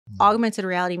Augmented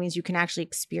reality means you can actually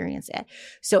experience it.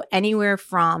 So anywhere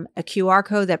from a QR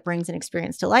code that brings an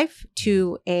experience to life,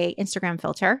 to a Instagram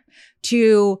filter,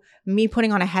 to me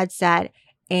putting on a headset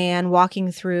and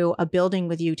walking through a building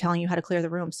with you, telling you how to clear the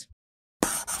rooms.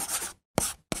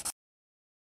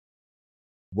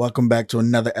 Welcome back to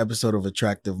another episode of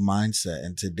Attractive Mindset.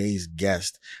 And today's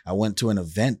guest, I went to an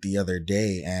event the other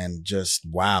day and just,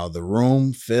 wow, the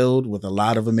room filled with a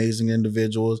lot of amazing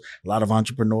individuals, a lot of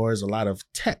entrepreneurs, a lot of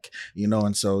tech,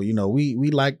 and so, we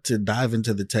like to dive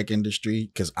into the tech industry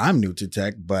because I'm new to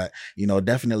tech, but,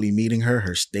 definitely meeting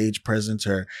her stage presence,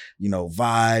 her,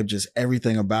 vibe, just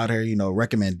everything about her,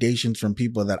 recommendations from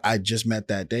people that I just met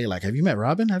that day. Like, have you met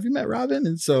Robin? Have you met Robin?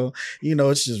 And so,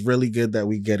 it's just really good that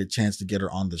we get a chance to get her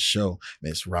on the show,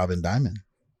 Miss Robin Dimond.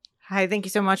 Hi, thank you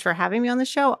so much for having me on the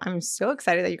show. I'm so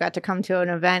excited that you got to come to an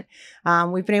event.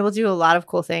 We've been able to do a lot of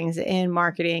cool things in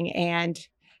marketing and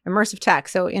immersive tech,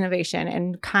 so innovation,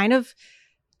 and kind of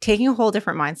taking a whole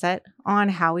different mindset on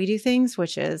how we do things,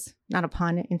 which is not a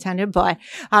pun intended, but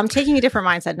taking a different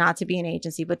mindset, not to be an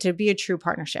agency, but to be a true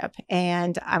partnership.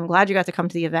 And I'm glad you got to come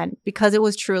to the event because it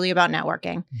was truly about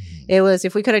networking. It was,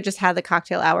 if we could have just had the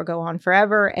cocktail hour go on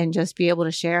forever and just be able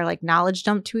to share like knowledge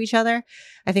dump to each other.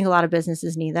 I think a lot of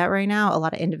businesses need that right now. A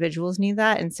lot of individuals need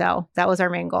that. And so that was our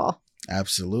main goal.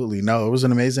 Absolutely. No, it was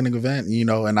an amazing event,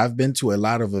 and I've been to a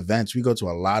lot of events. We go to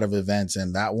a lot of events,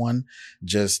 and that one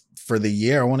just for the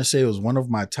year, I want to say it was one of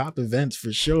my top events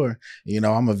for sure.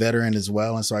 I'm a veteran as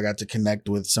well. And so I got to connect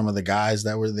with some of the guys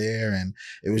that were there, and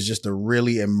it was just a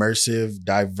really immersive,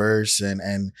 diverse,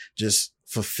 and just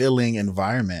fulfilling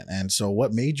environment. And so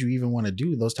what made you even want to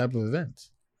do those type of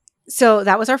events? So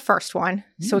that was our first one.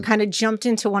 So we kind of jumped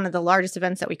into one of the largest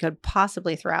events that we could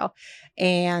possibly throw.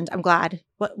 And I'm glad.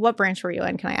 What branch were you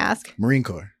in? Can I ask? Marine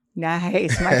Corps.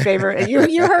 Nice. My favorite.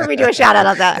 You heard me do a shout out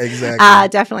of that. Exactly.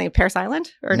 Definitely. Parris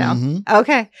Island or no? Mm-hmm.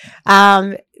 Okay.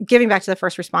 Giving back to the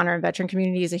first responder and veteran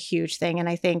community is a huge thing. And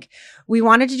I think we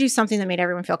wanted to do something that made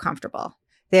everyone feel comfortable.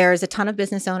 There's a ton of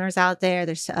business owners out there.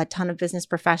 There's a ton of business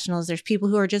professionals. There's people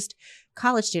who are just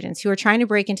college students who are trying to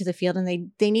break into the field and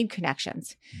they need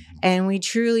connections. Mm-hmm. And we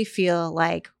truly feel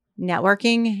like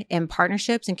networking and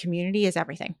partnerships and community is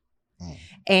everything. Mm.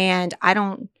 And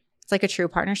it's like a true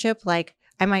partnership. Like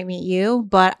I might meet you,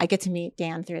 but I get to meet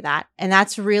Dan through that. And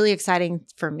that's really exciting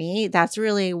for me. That's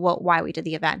really why we did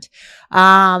the event.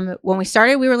 When we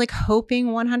started, we were like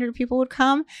hoping 100 people would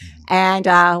come. And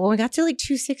when we got to like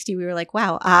 260, we were like,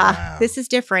 wow, this is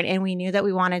different. And we knew that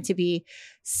we wanted to be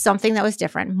something that was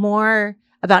different, more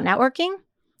about networking.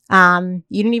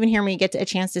 You didn't even hear me get a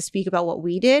chance to speak about what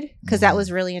we did because that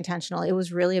was really intentional. It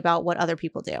was really about what other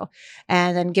people do.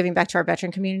 And then giving back to our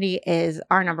veteran community is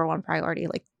our number one priority.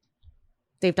 Like,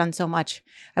 they've done so much.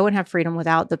 I wouldn't have freedom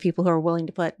without the people who are willing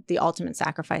to put the ultimate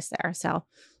sacrifice there. So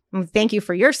thank you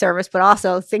for your service, but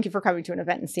also thank you for coming to an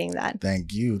event and seeing that.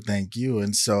 Thank you.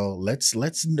 And so let's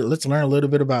learn a little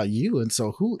bit about you. And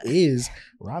so who is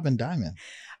Robin Dimond?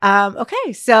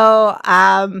 Okay. So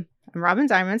I'm Robin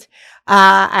Dimond.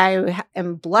 I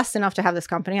am blessed enough to have this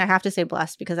company. I have to say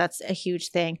blessed because that's a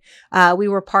huge thing. We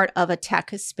were part of a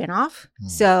tech spinoff.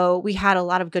 So we had a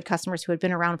lot of good customers who had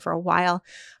been around for a while,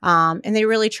 and they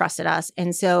really trusted us.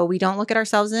 And so we don't look at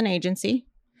ourselves as an agency.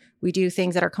 We do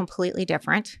things that are completely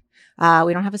different.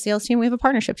 We don't have a sales team. We have a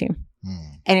partnership team.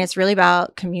 And it's really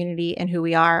about community and who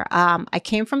we are. I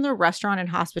came from the restaurant and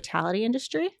hospitality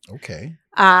industry. Okay.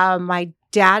 My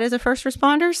dad is a first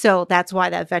responder. So that's why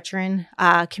that veteran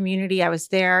community, I was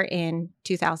there in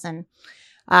 2000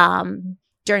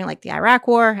 during like the Iraq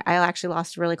War. I actually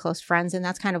lost really close friends. And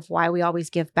that's kind of why we always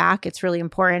give back. It's really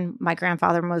important. My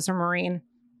grandfather was a Marine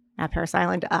at Parris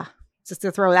Island. Just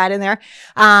to throw that in there.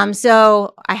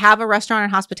 So I have a restaurant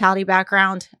and hospitality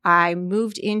background. I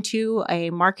moved into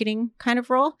a marketing kind of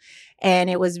role, and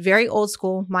it was very old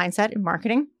school mindset in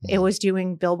marketing. It was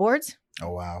doing billboards.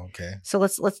 Oh, wow. Okay. So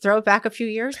let's throw it back a few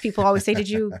years. People always say, did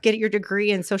you get your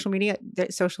degree in social media?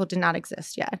 Social did not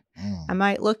exist yet. I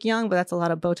might look young, but that's a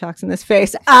lot of Botox in this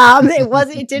face.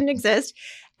 It didn't exist.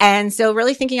 And so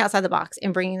really thinking outside the box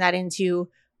and bringing that into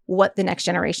what the next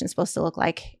generation is supposed to look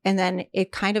like. And then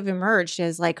it kind of emerged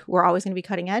as like, we're always going to be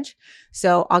cutting edge.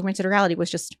 So augmented reality was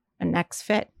just a next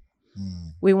fit.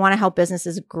 We want to help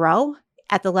businesses grow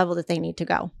at the level that they need to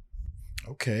go.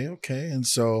 Okay. And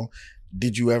so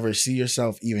did you ever see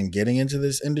yourself even getting into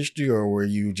this industry, or were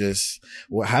you just,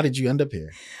 how did you end up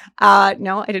here?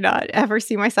 No, I did not ever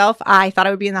see myself. I thought I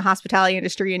would be in the hospitality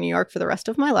industry in New York for the rest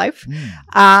of my life.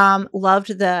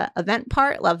 Loved the event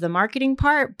part, loved the marketing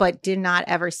part, but did not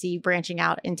ever see branching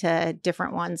out into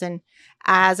different ones. And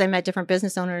as I met different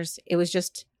business owners,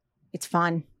 it's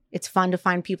fun. It's fun to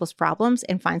find people's problems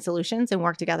and find solutions and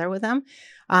work together with them.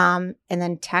 And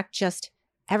then tech, just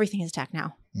everything is tech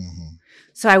now. Mm-hmm.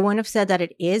 So I wouldn't have said that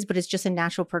it is, but it's just a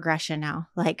natural progression now.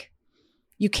 Like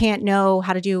you can't know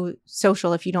how to do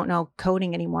social if you don't know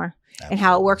coding anymore. Absolutely. And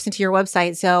how it works into your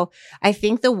website. So I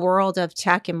think the world of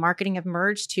tech and marketing have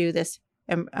merged to this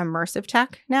immersive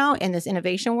tech now in this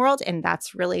innovation world. And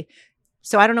that's really,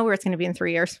 so I don't know where it's going to be in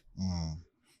 3 years. Mm.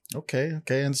 Okay.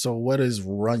 And so what is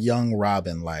young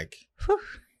Robin like? Whew,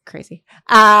 crazy.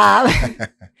 I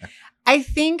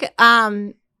think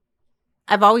I've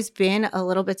always been a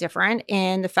little bit different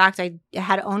in the fact I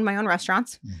had owned my own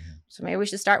restaurants. Mm-hmm. So maybe we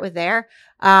should start with there.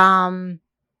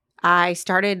 I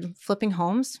started flipping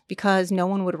homes because no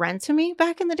one would rent to me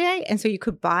back in the day. And so you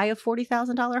could buy a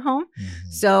 $40,000 home. Mm-hmm.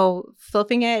 So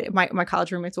flipping it, my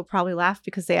college roommates will probably laugh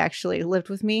because they actually lived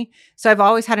with me. So I've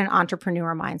always had an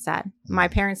entrepreneur mindset. Mm-hmm. My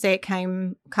parents say it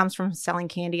comes from selling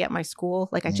candy at my school.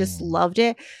 Like I just loved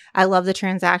it. I love the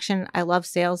transaction. I love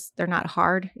sales. They're not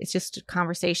hard. It's just a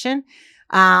conversation.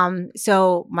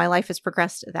 So my life has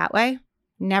progressed that way.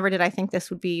 Never did I think this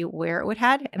would be where it would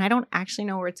head. And I don't actually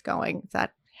know where it's going. If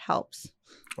that helps.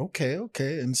 Okay.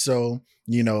 And so,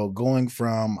 going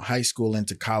from high school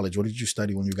into college, what did you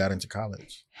study when you got into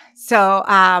college? So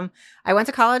I went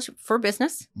to college for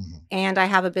business, and I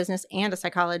have a business and a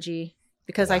psychology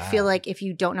because I feel like if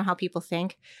you don't know how people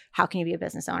think, how can you be a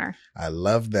business owner? I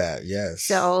love that. Yes.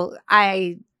 So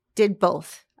I did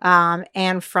both.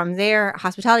 And from there,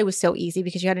 hospitality was so easy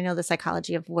because you had to know the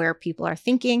psychology of where people are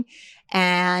thinking.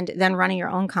 And then running your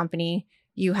own company,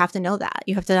 you have to know that.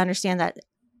 You have to understand that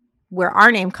where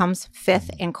our name comes, Fifth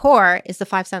and Cor, is the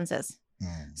 5 senses.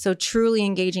 So truly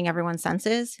engaging everyone's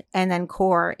senses. And then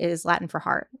core is Latin for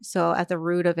heart. So at the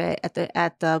root of it,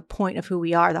 at the point of who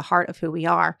we are, the heart of who we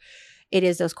are, it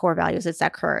is those core values. It's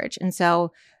that courage. And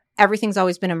so everything's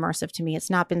always been immersive to me. It's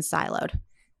not been siloed.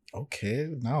 Okay.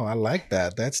 No, I like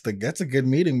that. That's a good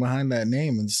meaning behind that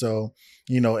name. And so,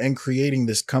 in creating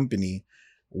this company,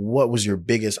 what was your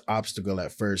biggest obstacle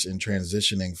at first in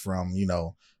transitioning from,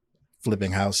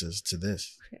 flipping houses to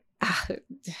this?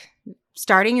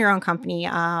 Starting your own company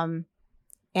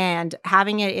and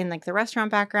having it in like the restaurant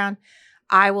background,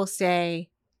 I will say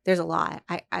there's a lot.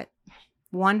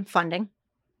 One, funding.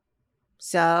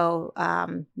 So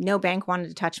no bank wanted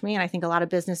to touch me. And I think a lot of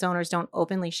business owners don't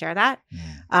openly share that.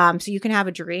 So you can have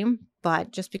a dream,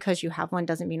 but just because you have one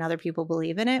doesn't mean other people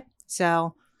believe in it.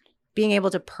 So being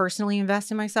able to personally invest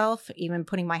in myself, even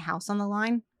putting my house on the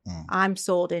line, I'm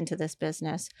sold into this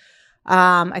business.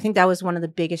 I think that was one of the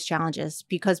biggest challenges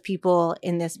because people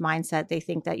in this mindset, they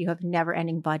think that you have never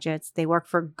ending budgets. They work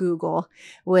for Google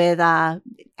with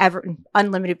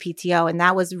unlimited PTO. And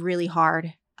that was really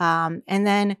hard. And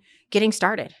then getting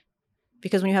started,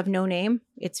 because when you have no name,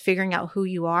 it's figuring out who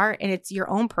you are and it's your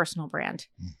own personal brand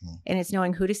and it's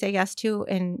knowing who to say yes to.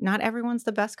 And not everyone's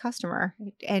the best customer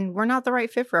and we're not the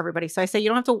right fit for everybody. So I say, you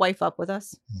don't have to wife up with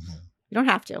us. You don't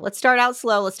have to. Let's start out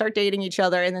slow. Let's start dating each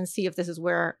other and then see if this is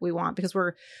where we want, because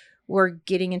we're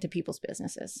getting into people's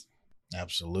businesses.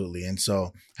 Absolutely. And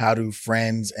so how do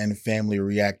friends and family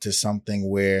react to something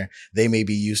where they may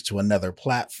be used to another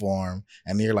platform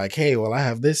and you're like, hey, well, I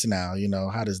have this now,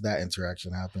 how does that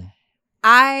interaction happen?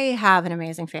 I have an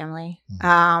amazing family.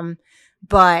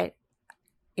 But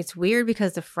it's weird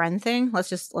because the friend thing,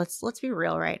 let's be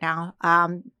real right now.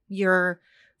 Your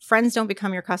friends don't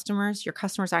become your customers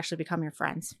actually become your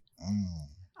friends.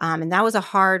 And that was a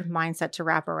hard mindset to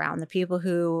wrap around. The people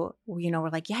who, were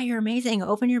like, yeah, you're amazing.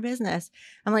 Open your business.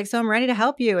 I'm like, so I'm ready to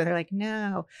help you. And they're like,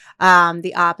 no.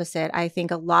 The opposite. I think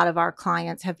a lot of our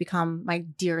clients have become my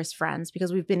dearest friends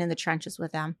because we've been in the trenches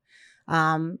with them.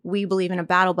 We believe in a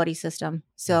battle buddy system.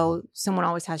 So someone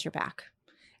always has your back.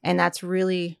 And that's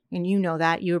really, and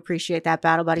that, you appreciate that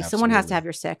battle buddy. Absolutely. Someone has to have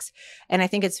your six. And I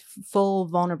think it's full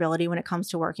vulnerability when it comes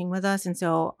to working with us. And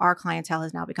so our clientele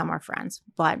has now become our friends.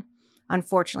 But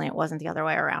unfortunately, it wasn't the other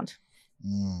way around.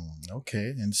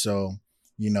 Okay. And so,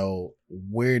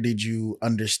 where did you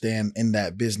understand in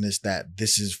that business that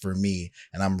this is for me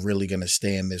and I'm really going to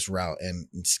stay in this route and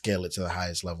scale it to the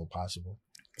highest level possible?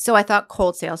 So I thought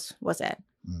cold sales was it.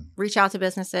 Reach out to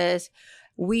businesses.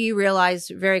 We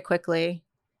realized very quickly,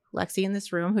 Lexi in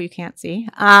this room, who you can't see,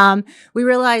 we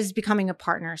realized becoming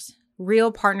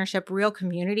real partnership, real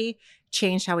community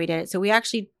changed how we did it. So we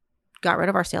actually got rid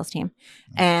of our sales team,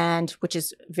 and which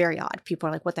is very odd. People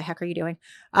are like, what the heck are you doing?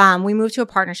 We moved to a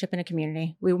partnership in a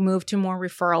community. We moved to more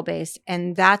referral based,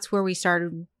 and that's where we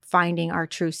started finding our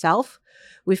true self.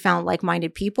 We found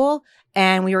like-minded people,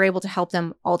 and we were able to help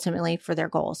them ultimately for their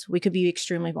goals. We could be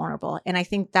extremely vulnerable. And I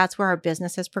think that's where our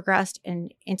business has progressed.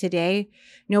 And today,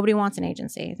 nobody wants an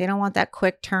agency. They don't want that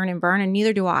quick turn and burn, and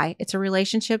neither do I. It's a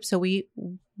relationship, so we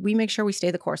make sure we stay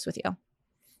the course with you.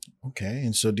 Okay.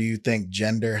 And so do you think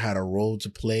gender had a role to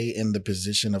play in the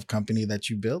position of company that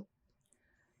you built?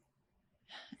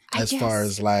 As far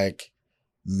as like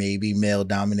maybe male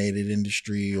dominated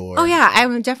industry or? Oh yeah,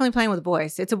 I'm definitely playing with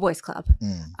boys. It's a boys club.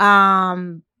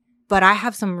 But I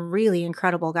have some really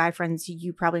incredible guy friends.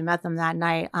 You probably met them that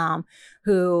night,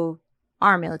 who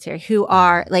are military, who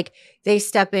are like, they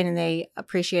step in and they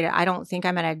appreciate it. I don't think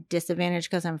I'm at a disadvantage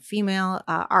because I'm female.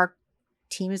 Our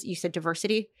team is, you said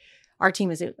diversity. Our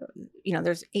team is,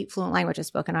 there's 8 fluent languages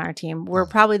spoken on our team. We're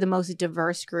probably the most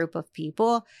diverse group of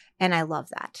people. And I love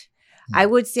that. I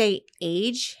would say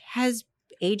ageism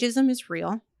is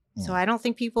real. So I don't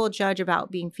think people judge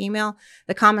about being female.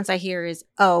 The comments I hear is,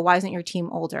 oh, why isn't your team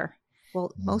older?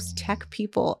 Well, most tech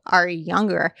people are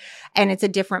younger, and it's a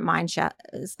different mindset,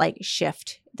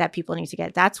 shift that people need to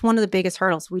get. That's one of the biggest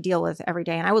hurdles we deal with every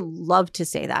day. And I would love to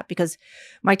say that because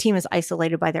my team is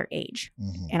isolated by their age,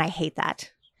 and I hate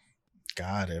that.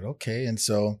 Got it. Okay. And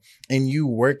so, in you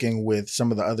working with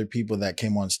some of the other people that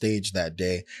came on stage that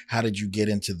day, how did you get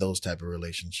into those type of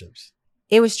relationships?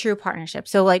 It was true partnership.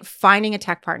 So like finding a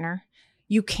tech partner,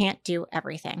 you can't do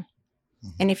everything.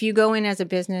 And if you go in as a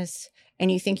business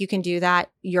and you think you can do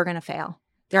that, you're going to fail.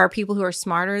 There are people who are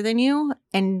smarter than you,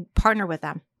 and partner with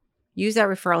them. Use that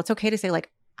referral. It's okay to say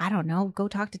like, I don't know, go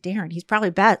talk to Darren. He's probably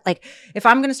bet. Like if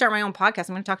I'm going to start my own podcast,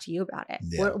 I'm going to talk to you about it.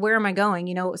 Yeah. Where am I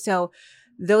going? So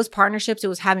those partnerships, it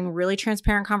was having really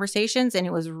transparent conversations, and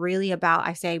it was really about,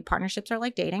 I say partnerships are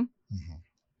like dating.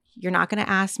 You're not going to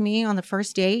ask me on the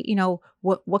first date,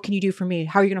 what can you do for me?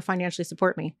 How are you going to financially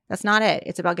support me? That's not it.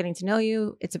 It's about getting to know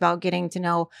you. It's about getting to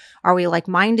know, are we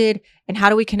like-minded, and how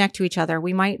do we connect to each other?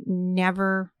 We might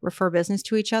never refer business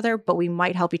to each other, but we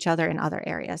might help each other in other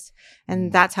areas.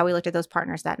 And that's how we looked at those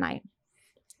partners that night.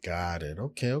 Got it.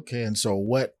 Okay. And so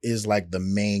what is like the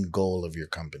main goal of your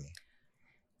company?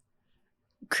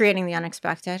 Creating the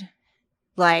unexpected.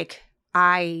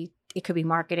 It could be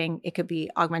marketing. It could be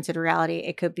augmented reality.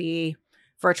 It could be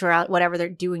virtual reality, whatever they're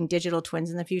doing, digital twins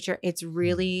in the future. It's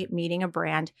really meeting a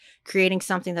brand, creating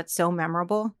something that's so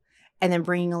memorable, and then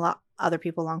bringing a lot other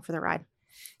people along for the ride.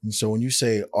 And so when you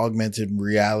say augmented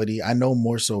reality, I know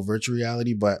more so virtual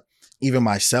reality, but even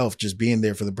myself, just being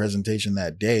there for the presentation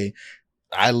that day,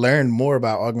 I learned more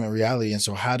about augmented reality. And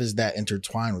so how does that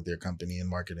intertwine with your company and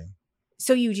marketing?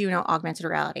 So you do know augmented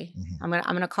reality. I'm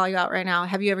gonna call you out right now.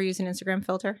 Have you ever used an Instagram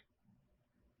filter?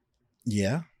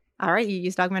 Yeah. All right. You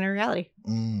used augmented reality.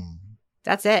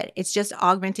 That's it. It's just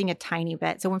augmenting a tiny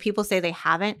bit. So when people say they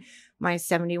haven't, my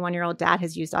 71-year-old dad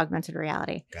has used augmented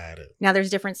reality. Got it. Now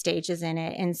there's different stages in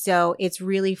it. And so it's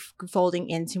really folding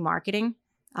into marketing.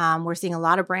 We're seeing a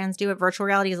lot of brands do it. Virtual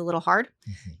reality is a little hard.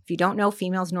 If you don't know,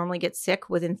 females normally get sick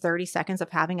within 30 seconds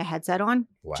of having a headset on.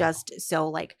 Wow. Just so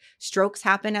like strokes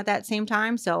happen at that same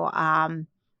time. So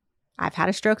I've had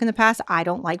a stroke in the past. I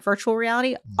don't like virtual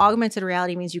reality. Augmented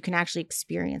reality means you can actually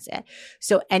experience it.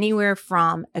 So anywhere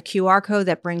from a QR code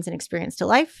that brings an experience to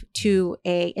life, to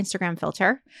a Instagram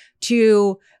filter,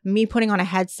 to me putting on a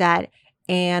headset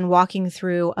and walking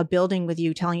through a building with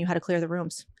you, telling you how to clear the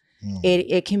rooms.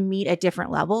 It can meet at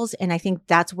different levels. And I think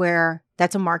that's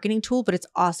a marketing tool, but it's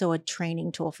also a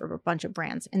training tool for a bunch of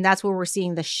brands. And that's where we're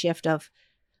seeing the shift of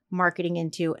marketing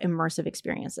into immersive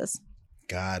experiences.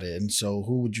 Got it. And so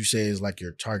who would you say is like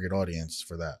your target audience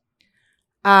for that?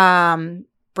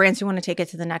 Brands who want to take it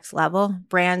to the next level,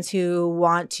 brands who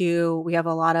we have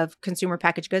a lot of consumer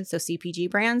packaged goods, so CPG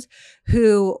brands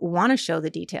who want to show the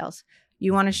details.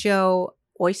 You want to show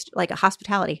like a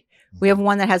hospitality. We have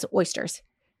one that has oysters.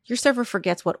 Your server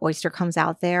forgets what oyster comes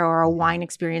out there, or a wine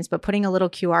experience, but putting a little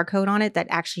QR code on it that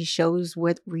actually shows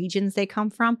what regions they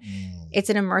come from. It's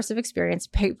an immersive experience.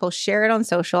 People share it on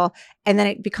social, and then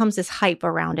it becomes this hype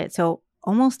around it. So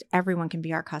almost everyone can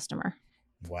be our customer.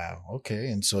 Wow. Okay.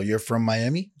 And so you're from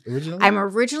Miami originally? I'm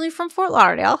originally from Fort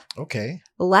Lauderdale. Okay.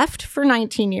 Left for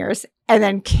 19 years and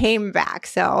then came back.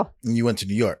 So and you went to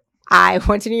New York? I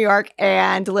went to New York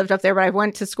and lived up there, but I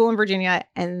went to school in Virginia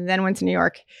and then went to New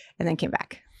York and then came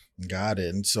back. Got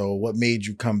it. And so what made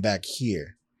you come back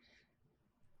here?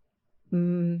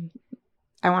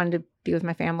 I wanted to be with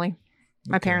my family.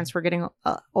 My parents were getting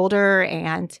older,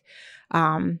 and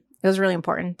it was really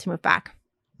important to move back.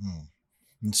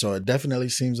 And so it definitely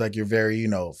seems like you're very,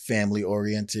 family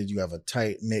oriented. You have a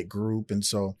tight knit group. And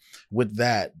so with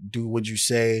that, would you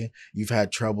say you've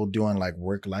had trouble doing like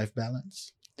work-life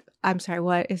balance? I'm sorry,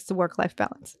 what is the work-life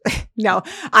balance? No,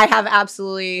 I have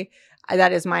absolutely,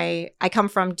 I come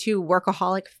from two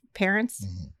workaholic parents.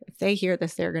 Mm-hmm. If they hear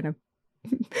this, they're going to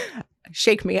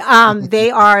shake me.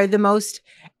 They are the most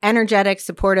energetic,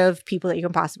 supportive people that you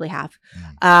can possibly have.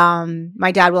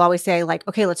 My dad will always say like,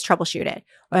 okay, let's troubleshoot it.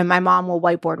 And my mom will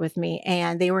whiteboard with me,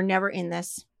 and they were never in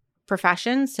this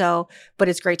profession. So, but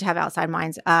it's great to have outside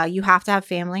minds. You have to have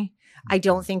family. I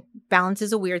don't think balance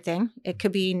is a weird thing. It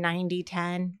could be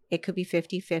 90-10. It could be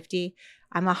 50-50.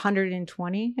 I'm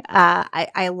 120.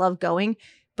 I love going,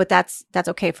 but that's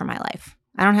okay for my life.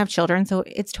 I don't have children, so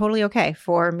it's totally okay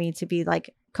for me to be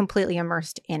like completely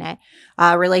immersed in it.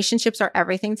 Relationships are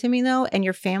everything to me though, and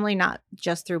your family, not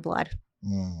just through blood.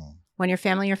 When you're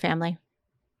family, you're family.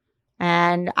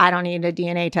 And I don't need a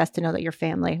DNA test to know that you're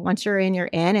family. Once you're in,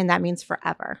 and that means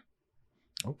forever.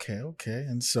 Okay.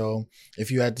 And so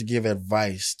if you had to give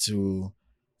advice to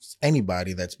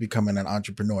anybody that's becoming an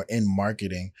entrepreneur in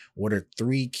marketing, what are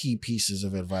 3 key pieces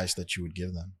of advice that you would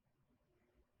give them?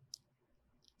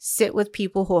 Sit with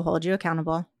people who will hold you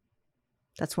accountable.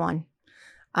 That's 1.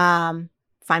 Find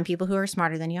people who are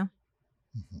smarter than you.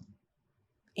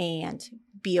 And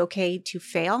be okay to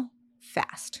fail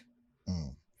fast.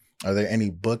 Are there any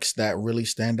books that really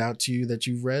stand out to you that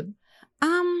you've read?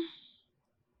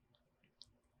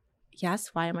 Yes.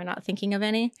 Why am I not thinking of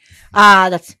any?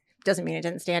 That doesn't mean it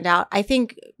didn't stand out. I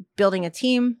think building a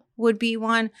team would be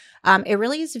one. It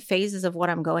really is the phases of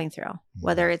what I'm going through,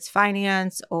 whether it's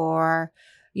finance or,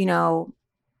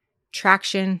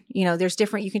 traction. There's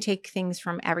different, you can take things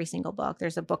from every single book.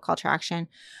 There's a book called Traction.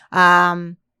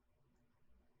 But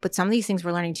some of these things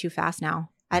we're learning too fast now.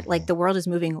 Like the world is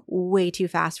moving way too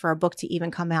fast for a book to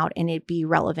even come out and it be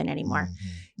relevant anymore.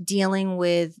 Dealing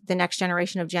with the next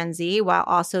generation of Gen Z while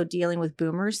also dealing with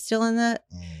boomers still in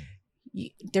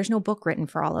there's no book written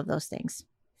for all of those things.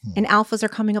 And alphas are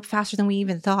coming up faster than we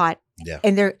even thought. Yeah.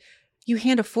 And you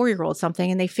hand a 4-year-old something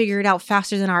and they figure it out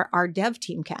faster than our dev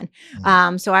team can.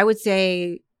 So I would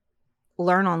say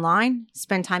learn online,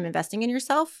 spend time investing in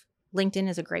yourself. LinkedIn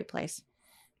is a great place.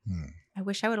 I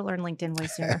wish I would have learned LinkedIn way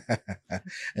sooner.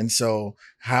 And so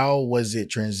how was it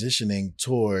transitioning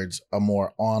towards a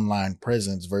more online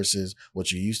presence versus what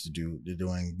you used to do,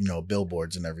 doing,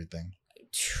 billboards and everything?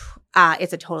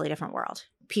 It's a totally different world.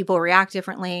 People react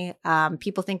differently.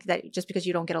 People think that just because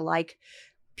you don't get a like,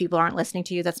 people aren't listening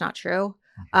to you. That's not true.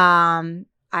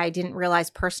 I didn't realize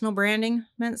personal branding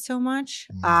meant so much.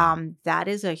 That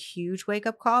is a huge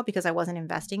wake-up call because I wasn't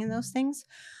investing in those things.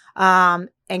 And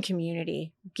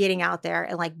community, getting out there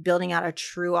and like building out a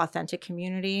true, authentic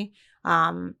community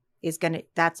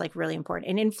that's like really important.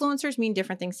 And influencers mean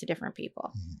different things to different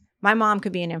people. My mom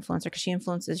could be an influencer because she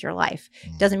influences your life.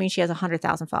 Doesn't mean she has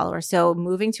 100,000 followers. So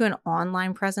moving to an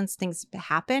online presence, things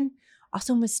happen.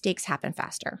 Also, mistakes happen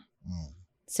faster.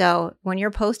 So when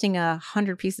you're posting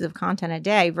 100 pieces of content a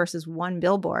day versus 1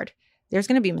 billboard, there's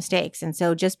going to be mistakes. And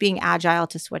so just being agile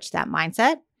to switch that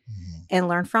mindset and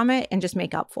learn from it and just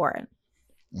make up for it.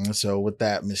 And so with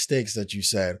that mistakes that you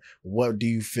said, what do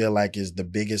you feel like is the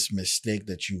biggest mistake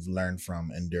that you've learned from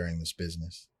enduring this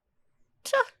business?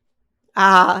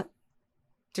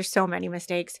 There's so many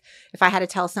mistakes. If I had to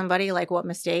tell somebody like what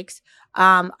mistakes,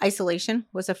 isolation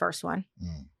was the first one.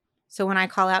 So when I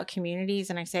call out communities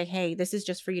and I say, hey, this is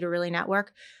just for you to really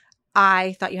network,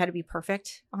 I thought you had to be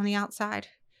perfect on the outside,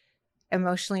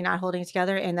 emotionally not holding it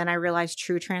together. And then I realized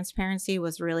true transparency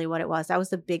was really what it was. That was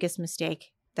the biggest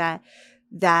mistake that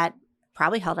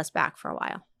probably held us back for a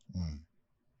while.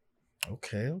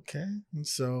 Okay. And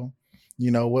so,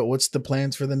 what's the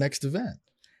plans for the next event?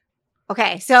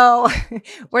 Okay, so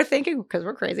we're thinking, because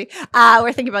we're crazy,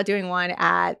 we're thinking about doing one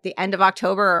at the end of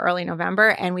October or early November,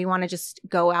 and we want to just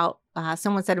go out.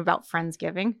 Someone said about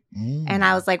Friendsgiving, and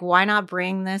I was like, why not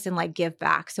bring this and like give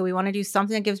back? So we want to do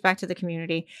something that gives back to the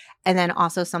community, and then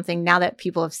also something, now that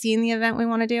people have seen the event, we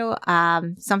want to do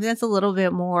something that's a little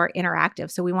bit more interactive.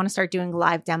 So we want to start doing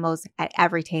live demos at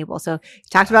every table. So you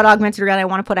talked about augmented reality. I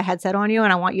want to put a headset on you,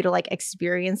 and I want you to like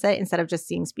experience it instead of just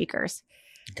seeing speakers.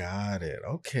 Got it.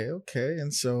 Okay.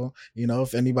 And so,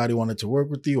 if anybody wanted to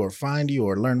work with you or find you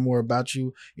or learn more about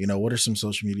you, what are some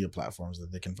social media platforms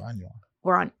that they can find you on?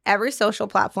 We're on every social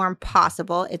platform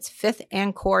possible. It's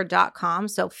fifthandcor.com.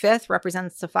 So fifth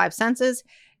represents the 5 senses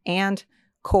and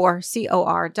core,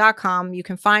 COR.com. You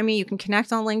can find me. You can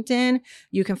connect on LinkedIn.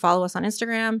 You can follow us on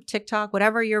Instagram, TikTok,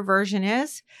 whatever your version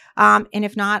is. And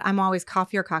if not, I'm always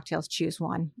coffee or cocktails. Choose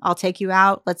one. I'll take you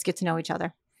out. Let's get to know each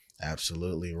other.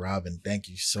 Absolutely. Robin, thank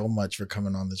you so much for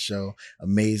coming on the show.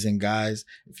 Amazing, guys.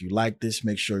 If you like this,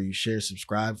 make sure you share,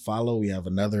 subscribe, follow. We have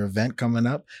another event coming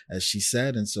up, as she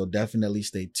said. And so definitely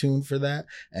stay tuned for that.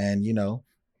 And,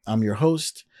 I'm your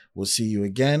host. We'll see you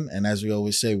again. And as we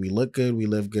always say, we look good, we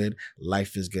live good,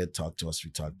 life is good. Talk to us,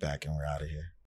 we talk back, and we're out of here.